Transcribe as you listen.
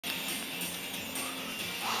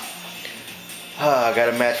I got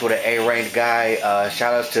a match with an A-ranked guy.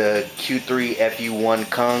 Shout out to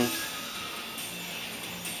q3fu1kung.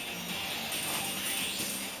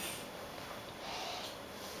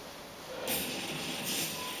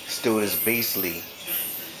 This dude is beastly.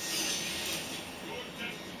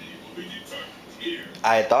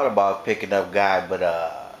 I had thought about picking up guy, but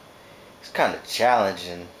it's kind of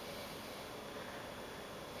challenging.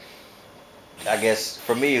 I guess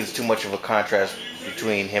for me it was too much of a contrast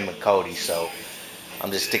between him and Cody, so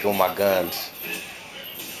I'm just sticking with my guns.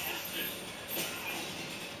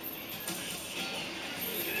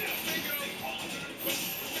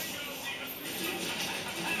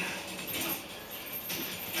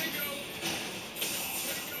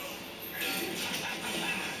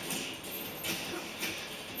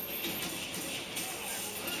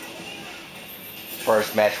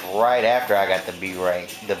 First match right after I got the B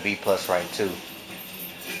rank, the B plus rank too.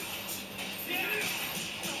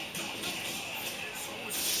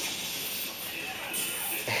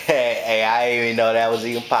 Hey, I didn't even know that was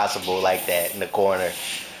even possible like that in the corner.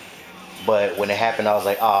 But when it happened, I was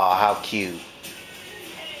like, oh, how cute.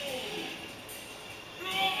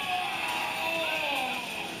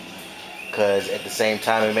 Because at the same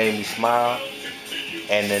time, it made me smile.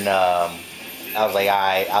 And then I was like,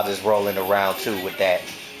 alright, I'll just roll into round two with that.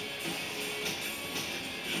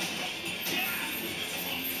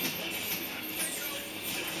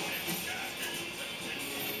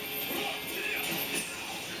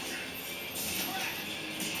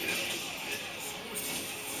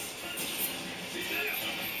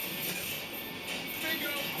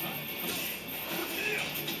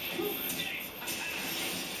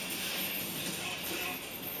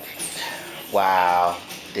 Wow,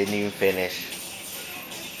 didn't even finish.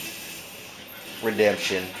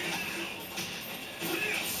 Redemption.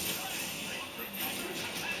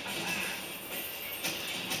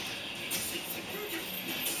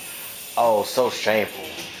 Oh, so shameful.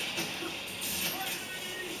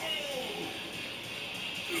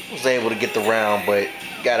 Was able to get the round, but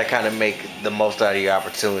gotta kind of make the most out of your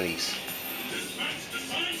opportunities.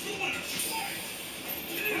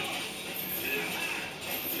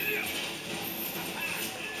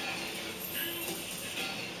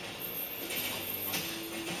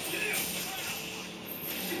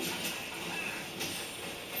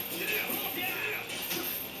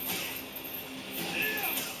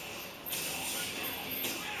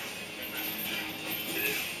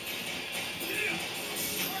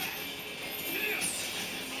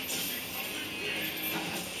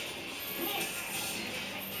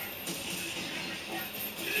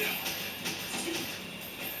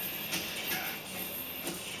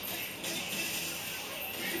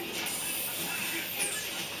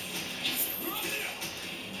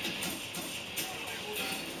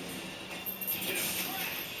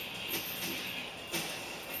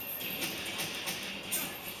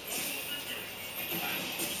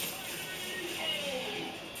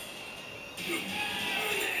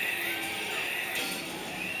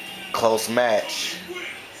 Close match.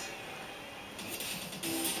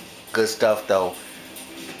 Good stuff though.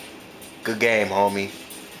 Good game, homie.